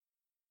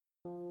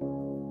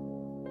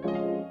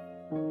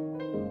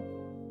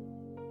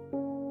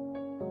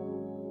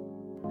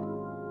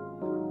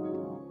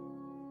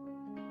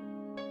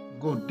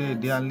good day,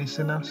 dear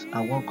listeners.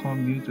 I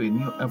welcome you to a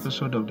new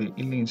episode of the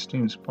Healing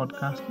Streams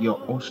podcast. Your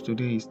host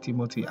today is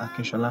Timothy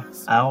Akeshala.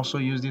 I also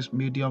use this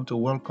medium to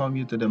welcome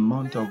you to the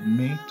month of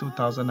May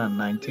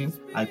 2019.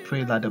 I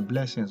pray that the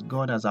blessings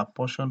God has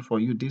apportioned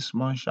for you this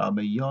month shall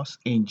be yours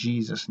in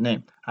Jesus'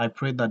 name. I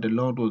pray that the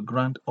Lord will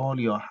grant all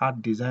your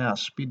heart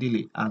desires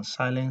speedily and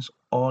silence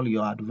all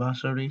your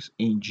adversaries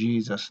in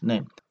Jesus'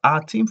 name.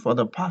 Our theme for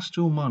the past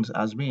 2 months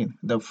has been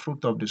the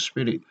fruit of the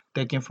Spirit,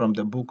 taken from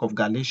the book of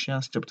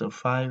Galatians, chapter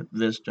 5,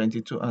 verse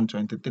 22 and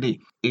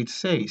 23. It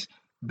says,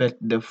 but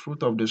the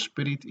fruit of the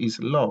Spirit is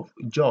love,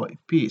 joy,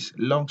 peace,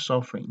 long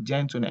suffering,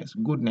 gentleness,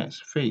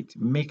 goodness, faith,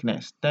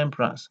 meekness,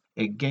 temperance.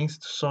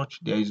 Against such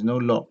there is no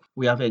law.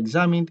 We have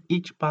examined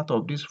each part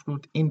of this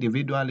fruit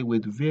individually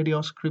with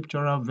various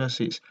scriptural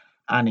verses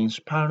and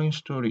inspiring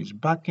stories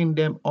backing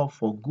them up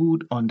for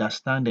good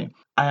understanding.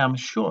 I am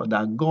sure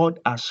that God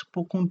has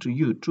spoken to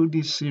you through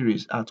this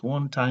series at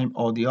one time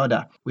or the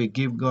other. We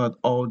give God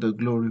all the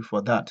glory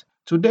for that.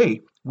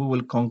 Today, we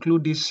will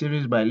conclude this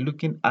series by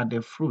looking at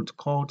the fruit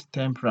called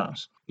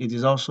temperance. It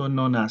is also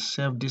known as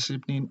self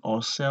discipline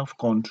or self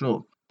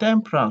control.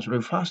 Temperance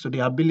refers to the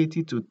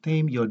ability to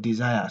tame your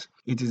desires.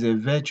 It is a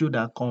virtue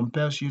that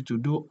compels you to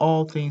do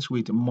all things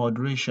with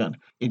moderation.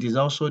 It is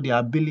also the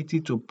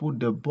ability to put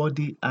the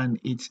body and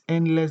its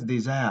endless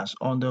desires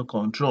under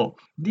control.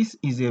 This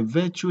is a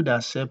virtue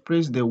that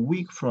separates the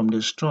weak from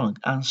the strong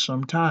and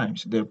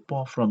sometimes the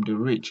poor from the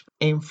rich.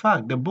 In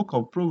fact, the book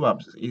of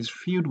Proverbs is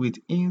filled with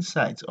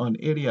insights on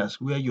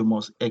areas where you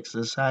must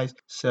exercise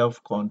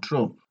self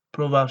control.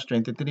 Proverbs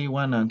 23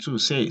 1 and 2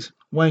 says,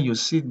 when you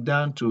sit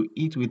down to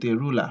eat with a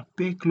ruler,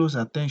 pay close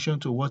attention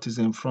to what is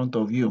in front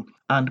of you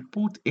and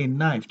put a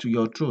knife to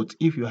your throat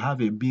if you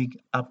have a big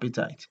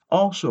appetite.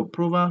 Also,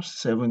 Proverbs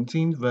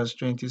 17 verse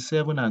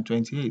 27 and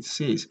 28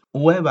 says,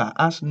 whoever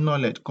has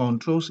knowledge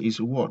controls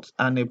his words,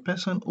 and a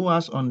person who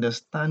has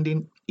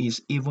understanding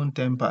is even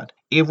tempered.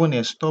 Even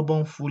a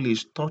stubborn fool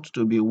is thought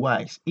to be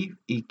wise if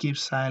he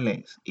keeps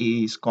silence.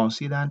 He is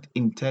considered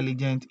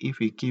intelligent if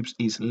he keeps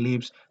his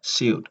lips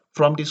sealed.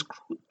 From the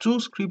two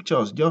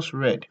scriptures just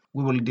read,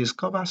 we will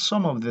discover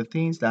some of the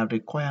things that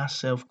require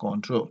self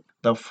control.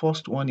 The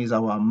first one is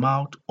our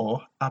mouth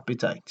or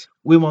appetite.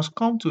 We must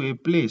come to a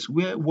place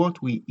where what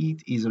we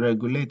eat is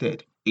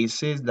regulated. It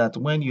says that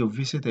when you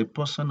visit a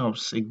person of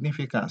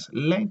significance,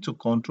 learn to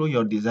control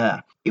your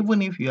desire,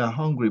 even if you are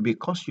hungry,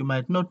 because you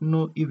might not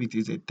know if it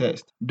is a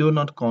test. Do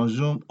not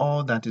consume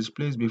all that is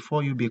placed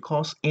before you,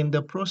 because in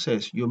the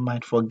process you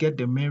might forget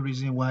the main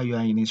reason why you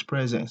are in his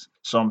presence.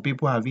 Some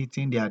people have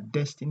eaten their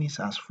destinies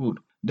as food.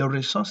 The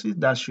resources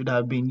that should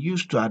have been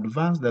used to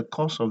advance the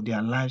course of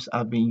their lives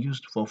have been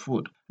used for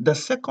food. The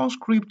second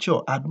scripture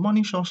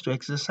admonishes us to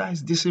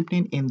exercise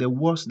discipline in the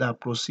words that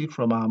proceed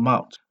from our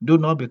mouth. Do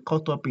not be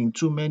caught up in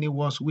too many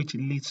words which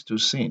leads to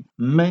sin.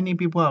 Many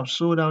people have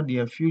sold out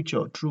their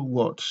future through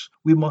words.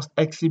 We must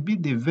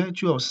exhibit the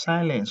virtue of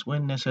silence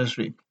when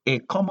necessary. A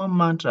common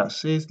mantra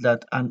says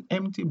that an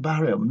empty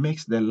barrel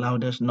makes the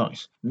loudest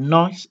noise.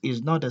 Noise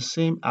is not the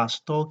same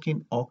as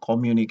talking or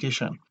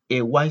communication.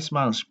 A wise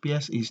man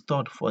spares his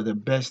thought for the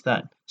best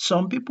time.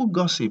 Some people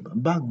gossip,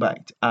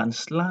 backbite, and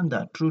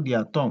slander through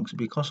their tongues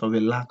because of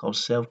a lack of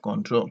self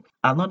control.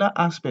 Another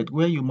aspect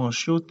where you must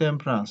show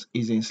temperance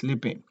is in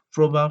sleeping.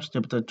 Proverbs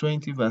chapter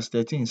 20, verse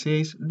 13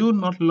 says, do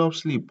not love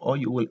sleep, or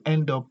you will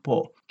end up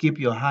poor. Keep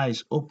your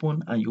eyes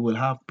open, and you will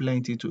have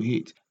plenty to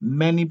eat.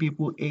 Many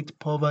people hate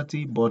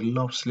poverty but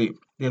love sleep.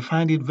 They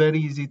find it very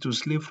easy to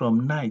sleep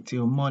from night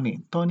till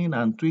morning, turning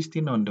and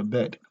twisting on the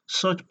bed.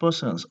 Such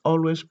persons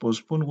always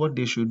postpone what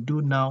they should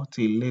do now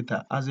till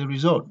later. As a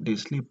result, they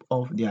sleep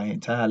off their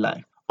entire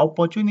life.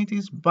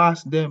 Opportunities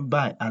pass them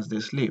by as they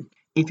sleep.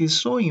 It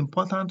is so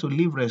important to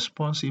live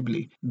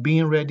responsibly,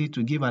 being ready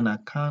to give an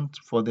account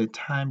for the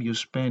time you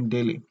spend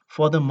daily.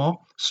 Furthermore,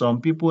 some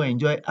people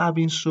enjoy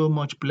having so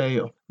much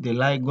pleasure. They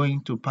like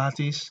going to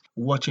parties,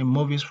 watching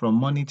movies from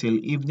morning till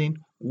evening,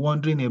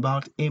 wandering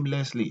about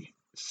aimlessly,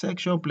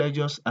 sexual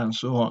pleasures, and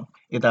so on.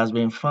 It has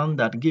been found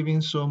that giving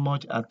so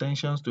much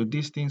attention to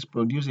these things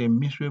produce a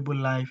miserable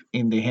life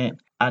in the end.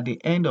 At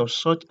the end of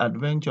such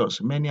adventures,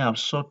 many have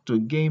sought to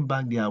gain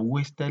back their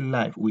wasted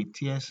life with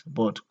tears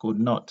but could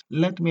not.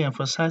 Let me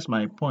emphasize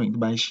my point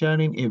by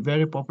sharing a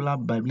very popular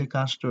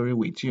biblical story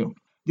with you.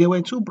 There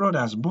were two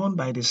brothers born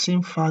by the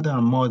same father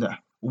and mother.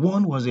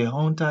 One was a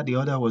hunter, the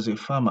other was a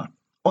farmer.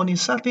 On a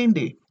certain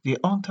day, the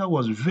hunter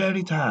was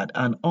very tired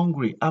and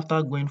hungry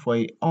after going for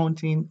a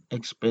hunting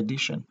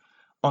expedition.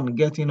 On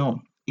getting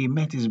home, he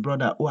met his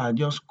brother who had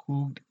just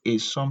cooked a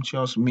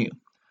sumptuous meal.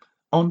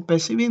 On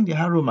perceiving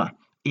the aroma,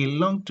 he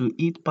longed to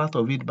eat part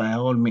of it by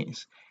all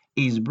means.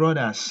 His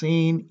brother,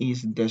 seeing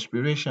his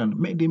desperation,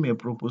 made him a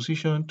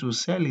proposition to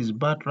sell his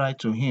birthright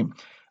to him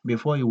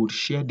before he would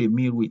share the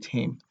meal with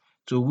him,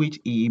 to which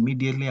he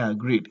immediately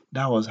agreed.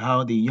 That was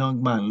how the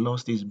young man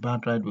lost his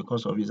birthright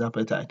because of his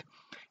appetite.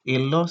 He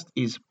lost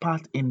his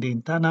part in the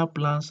internal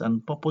plans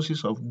and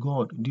purposes of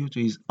God due to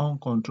his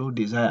uncontrolled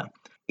desire.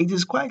 It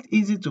is quite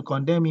easy to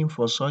condemn him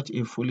for such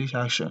a foolish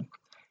action.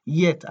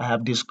 Yet I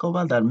have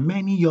discovered that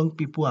many young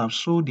people have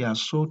sold their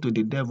soul to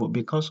the devil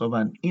because of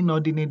an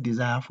inordinate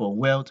desire for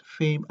wealth,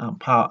 fame, and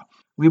power.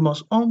 We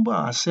must humble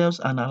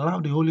ourselves and allow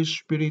the Holy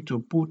Spirit to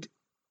put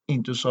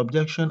into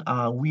subjection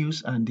our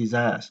wills and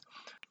desires.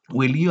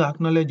 Will you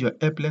acknowledge your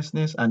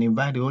helplessness and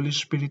invite the Holy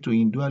Spirit to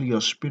indwell your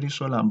spirit,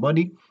 soul, and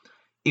body?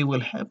 It will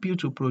help you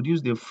to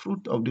produce the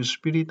fruit of the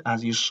Spirit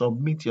as you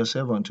submit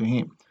yourself unto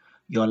Him.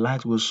 Your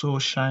light will so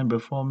shine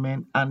before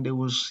men, and they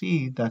will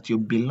see that you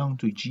belong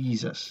to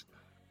Jesus.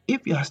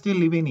 If you are still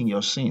living in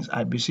your sins,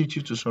 I beseech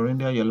you to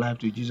surrender your life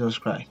to Jesus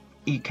Christ.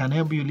 He can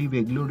help you live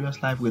a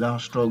glorious life without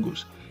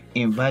struggles.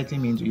 Invite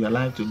Him into your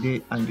life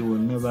today, and you will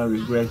never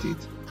regret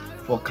it.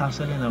 For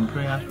counseling and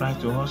prayer, write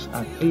to us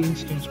at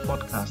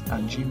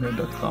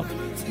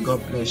healingstreamspodcast@gmail.com.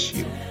 God bless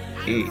you.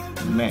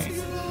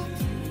 Amen.